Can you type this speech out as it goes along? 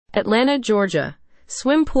Atlanta, Georgia.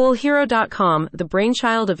 SwimPoolHero.com, the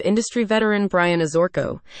brainchild of industry veteran Brian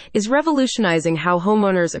Azorco, is revolutionizing how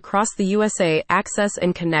homeowners across the USA access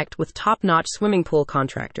and connect with top-notch swimming pool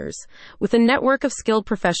contractors. With a network of skilled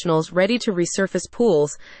professionals ready to resurface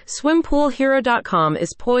pools, SwimPoolHero.com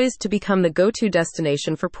is poised to become the go-to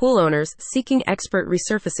destination for pool owners seeking expert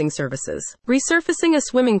resurfacing services. Resurfacing a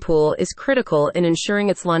swimming pool is critical in ensuring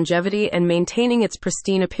its longevity and maintaining its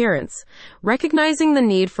pristine appearance. Recognizing the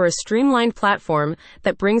need for a streamlined platform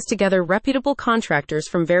that brings together reputable contractors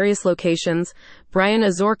from various locations, Brian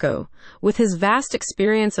Azorco, with his vast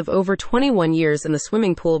experience of over 21 years in the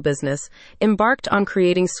swimming pool business, embarked on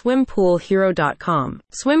creating SwimPoolHero.com.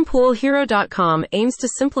 SwimPoolHero.com aims to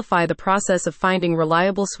simplify the process of finding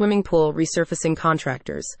reliable swimming pool resurfacing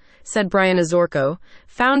contractors, said Brian Azorco,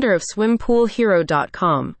 founder of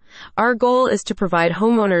SwimPoolHero.com. Our goal is to provide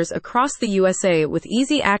homeowners across the USA with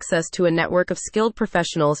easy access to a network of skilled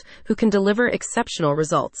professionals who can deliver exceptional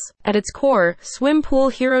results. At its core,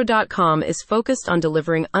 SwimPoolHero.com is focused on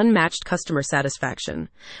delivering unmatched customer satisfaction.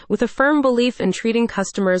 With a firm belief in treating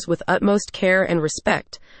customers with utmost care and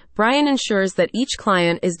respect, Brian ensures that each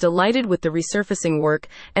client is delighted with the resurfacing work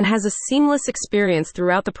and has a seamless experience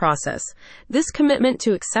throughout the process. This commitment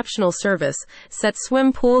to exceptional service sets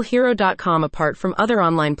SwimPoolHero.com apart from other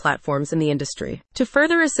online platforms in the industry. To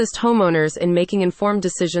further assist homeowners in making informed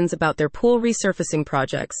decisions about their pool resurfacing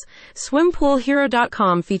projects,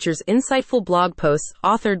 SwimPoolHero.com features insightful blog posts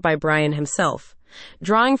authored by Brian himself.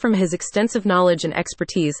 Drawing from his extensive knowledge and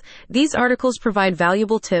expertise, these articles provide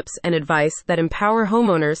valuable tips and advice that empower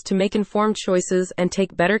homeowners to make informed choices and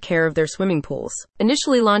take better care of their swimming pools.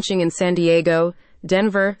 Initially launching in San Diego,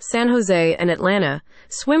 Denver, San Jose, and Atlanta,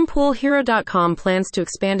 SwimPoolHero.com plans to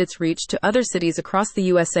expand its reach to other cities across the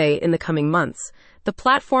USA in the coming months. The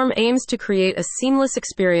platform aims to create a seamless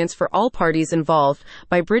experience for all parties involved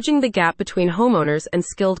by bridging the gap between homeowners and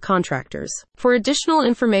skilled contractors. For additional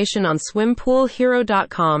information on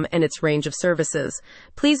SwimPoolHero.com and its range of services,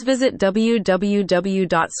 please visit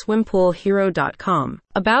www.swimpoolhero.com.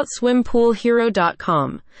 About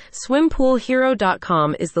SwimPoolHero.com.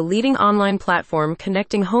 SwimPoolHero.com is the leading online platform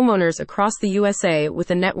connecting homeowners across the USA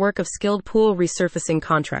with a network of skilled pool resurfacing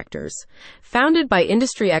contractors. Founded by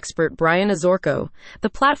industry expert Brian Azorco, the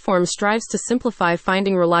platform strives to simplify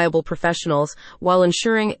finding reliable professionals while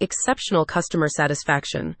ensuring exceptional customer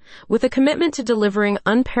satisfaction. With a commitment to delivering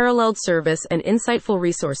unparalleled service and insightful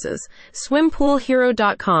resources,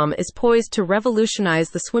 SwimPoolHero.com is poised to revolutionize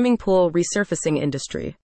the swimming pool resurfacing industry.